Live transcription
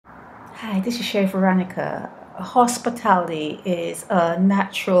Hi, this is Chef Veronica. Hospitality is a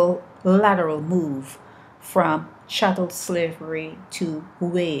natural lateral move from chattel slavery to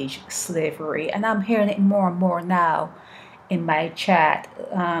wage slavery. And I'm hearing it more and more now in my chat.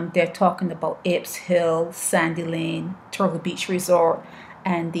 They're talking about Apes Hill, Sandy Lane, Turtle Beach Resort,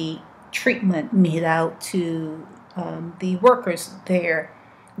 and the treatment made out to the workers there.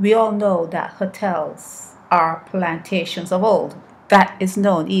 We all know that hotels are plantations of old. That is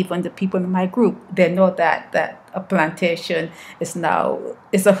known. Even the people in my group, they know that a plantation is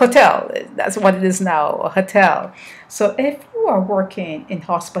a hotel. That's what it is now, a hotel. So if you are working in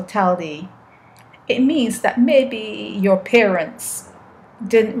hospitality, it means that maybe your parents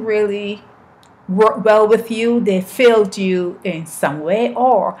didn't really work well with you, they failed you in some way,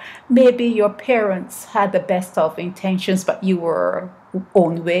 or maybe your parents had the best of intentions, but you were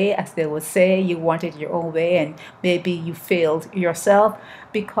own way, as they would say, you wanted your own way, and maybe you failed yourself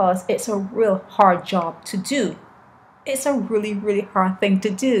because it's a real hard job to do. It's a really, really hard thing to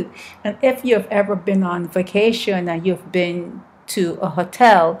do. And if you've ever been on vacation and you've been to a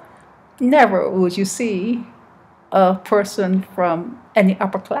hotel, never would you see a person from any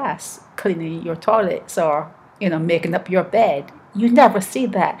upper class cleaning your toilets or making up your bed. You never see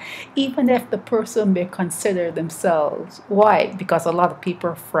that, even if the person may consider themselves white, because a lot of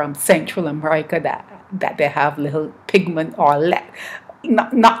people from Central America that they have little pigment or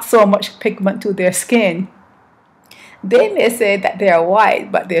not so much pigment to their skin. They may say that they are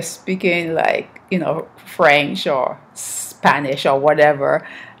white, but they're speaking like, French or Spanish or whatever.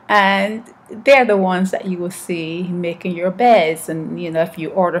 And they're the ones that you will see making your beds. And, if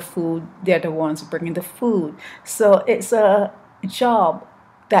you order food, they're the ones bringing the food. So it's a job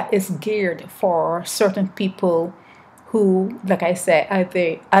that is geared for certain people who, like I said,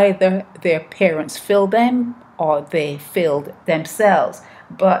 either their parents failed them or they failed themselves.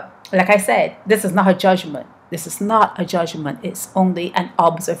 But like I said, this is not a judgment. This is not a judgment. It's only an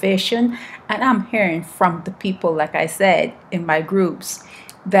observation. And I'm hearing from the people, like I said, in my groups,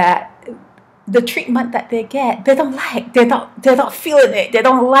 that the treatment that they get, they don't like. They're not feeling it. They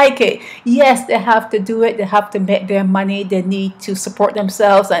don't like it. Yes, they have to do it. They have to make their money. They need to support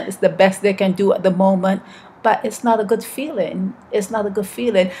themselves, and it's the best they can do at the moment. But it's not a good feeling. It's not a good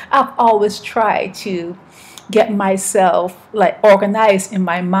feeling. I've always tried to get myself like organized in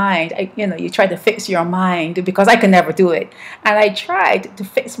my mind. You try to fix your mind because I can never do it. And I tried to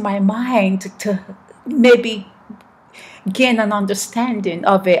fix my mind to maybe gain an understanding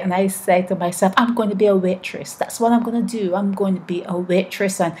of it. And I say to myself, I'm going to be a waitress. That's what I'm going to do. I'm going to be a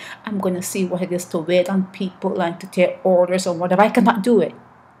waitress, and I'm going to see what it is to wait on people and to take orders or whatever. I cannot do it.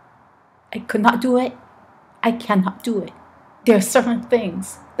 I could not do it. I cannot do it. There are certain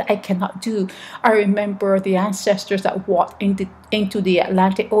things that I cannot do. I remember the ancestors that walked into the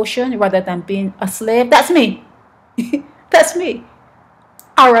Atlantic Ocean rather than being a slave. That's me. That's me.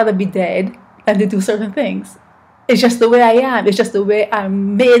 I'd rather be dead than to do certain things. It's just the way I am. It's just the way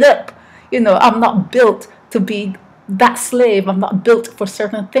I'm made up. I'm not built to be that slave. I'm not built for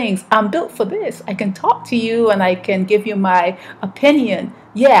certain things. I'm built for this. I can talk to you and I can give you my opinion.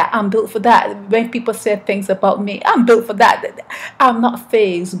 Yeah, I'm built for that. When people say things about me, I'm built for that. I'm not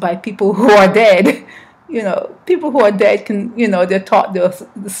fazed by people who are dead. People who are dead can, they're taught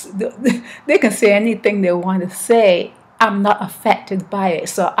they can say anything they want to say. I'm not affected by it.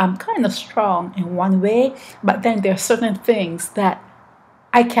 So I'm kind of strong in one way, but then there are certain things that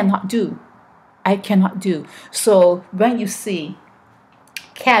I cannot do. I cannot do. So when you see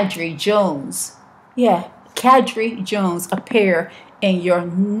Kadri Jones, yeah, Kadri Jones appear in your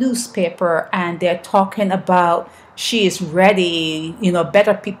newspaper and they're talking about she is ready,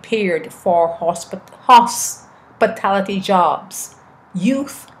 better prepared for hospitality jobs.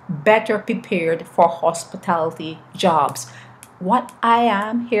 Youth better prepared for hospitality jobs. What I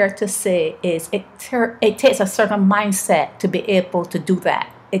am here to say is it takes a certain mindset to be able to do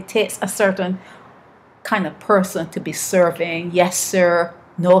that. It takes a certain kind of person to be serving. Yes, sir.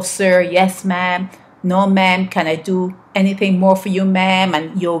 No, sir. Yes, ma'am. No, ma'am. Can I do anything more for you, ma'am?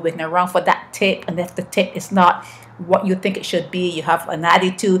 And you're waiting around for that tip. And if the tip is not what you think it should be, you have an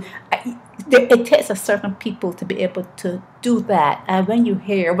attitude. It takes a certain people to be able to do that. And when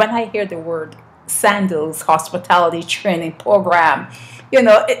I hear the word Sandals Hospitality Training Program,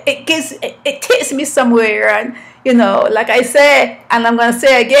 it takes me somewhere. And like I said, and I'm going to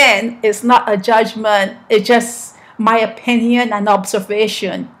say again, it's not a judgment. It's just my opinion and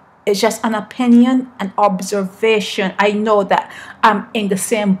observation. It's just an opinion and observation. I know that I'm in the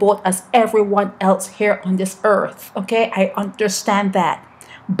same boat as everyone else here on this earth. Okay, I understand that.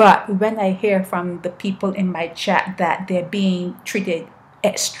 But when I hear from the people in my chat that they're being treated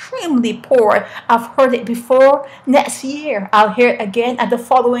extremely poor. I've heard it before. Next year, I'll hear it again. And the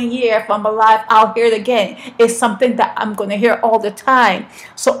following year, if I'm alive, I'll hear it again. It's something that I'm going to hear all the time.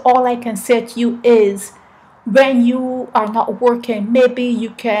 So all I can say to you is, when you are not working, maybe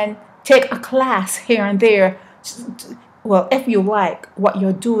you can take a class here and there. Well, if you like what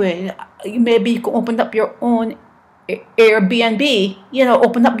you're doing, maybe you can open up your own Airbnb,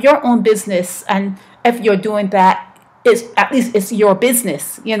 open up your own business. And if you're doing that, it's at least it's your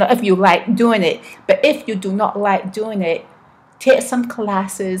business, if you like doing it. But if you do not like doing it, take some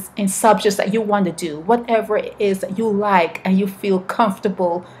classes in subjects that you want to do, whatever it is that you like and you feel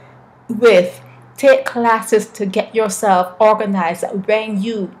comfortable with. Take classes to get yourself organized. That when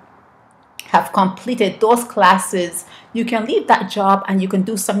you have completed those classes, you can leave that job and you can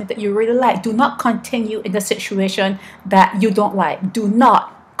do something that you really like. Do not continue in the situation that you don't like. Do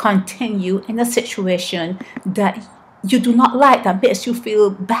not continue in a situation that you do not like, that makes you feel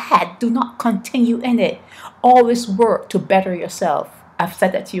bad. Do not continue in it. Always work to better yourself. I've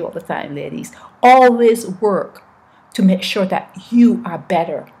said that to you all the time, ladies. Always work to make sure that you are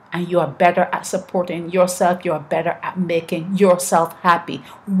better, and you are better at supporting yourself. You are better at making yourself happy.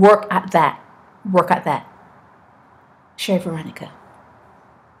 Work at that. Work at that. Shay Veronica.